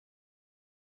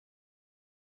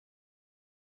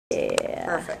Yeah.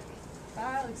 Perfect.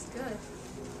 That looks good.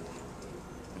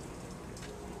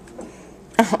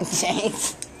 Oh,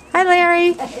 James. Hi,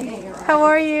 Larry. How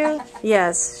are you?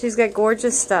 Yes, she's got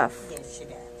gorgeous stuff. Yes, she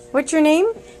does. What's your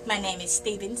name? My name is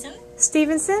Stevenson.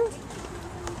 Stevenson?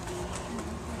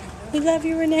 We love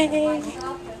you, Rene.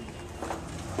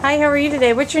 Hi, how are you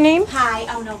today? What's your name? Hi.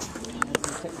 Oh, no.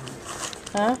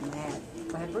 Huh?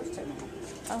 My birthday.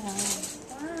 Oh,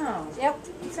 wow. Yep.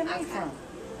 What's that made from?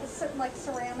 It's like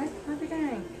ceramic. Happy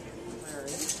dang.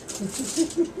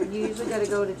 You usually got to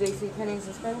go to JCPenney's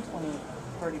and spend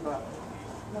 $30.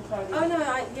 Oh no,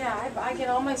 I get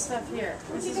all my stuff here.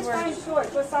 This is where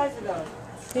shorts. What size are those?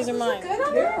 These are mine. Good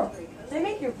on Yeah. They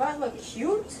make your butt look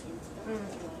cute.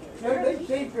 No, they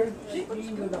shape your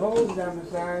jeans with the holes down the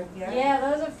side. Yeah,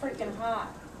 those are freaking hot.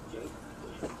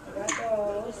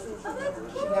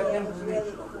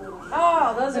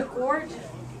 Oh, those are gorgeous.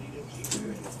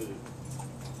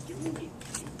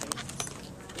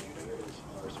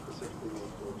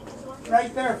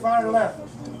 Right there, far left.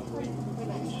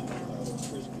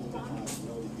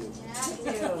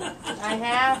 I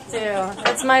have to.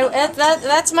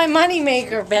 That's my money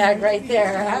maker bag right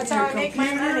there. That's how I make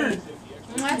my money.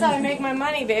 That's how I make my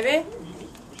money, baby.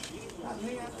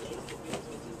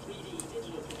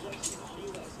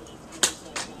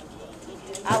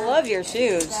 I love your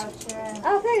shoes.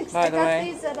 Oh, thanks. By the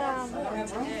way. These at, I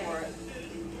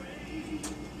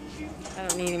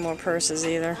don't need any more purses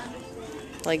either.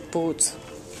 Like boots.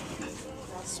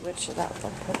 I'll switch it up.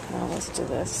 Now let's do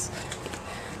this.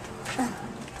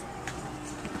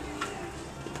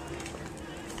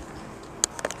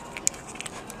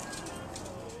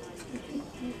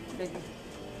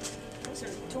 Those are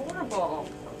adorable.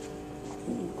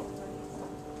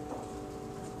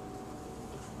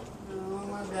 Oh,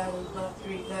 my dad was about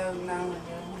 3,000 dollars.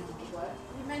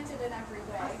 you meant it in every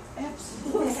way.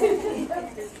 Absolutely.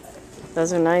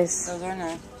 Those are nice. Those are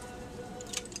nice.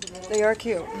 They are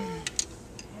cute.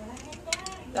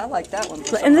 I like that one.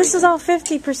 And this is all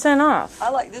 50% off. I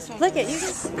like this one. Look at you.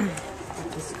 Just...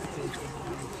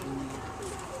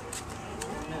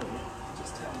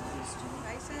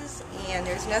 Prices, and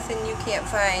there's nothing you can't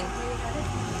find.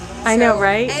 I know,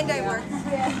 right? And I work.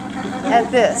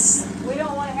 At this. We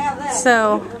don't want to have that.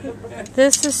 So,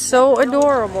 this is so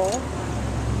adorable.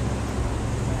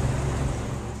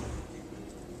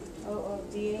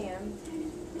 OODAM.com.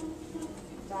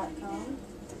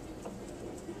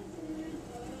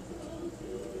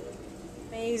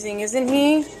 Amazing, isn't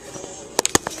he? Is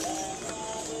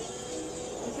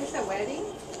this a wedding?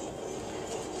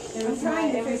 It was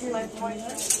my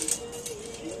boyfriend.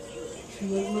 See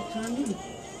what it looks on you.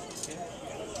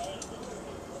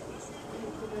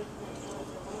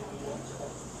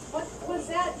 What was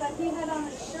that he had on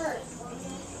his shirt?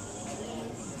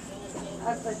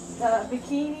 The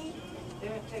bikini.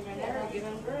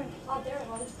 Oh, there it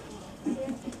was.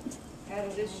 Out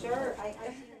of this shirt.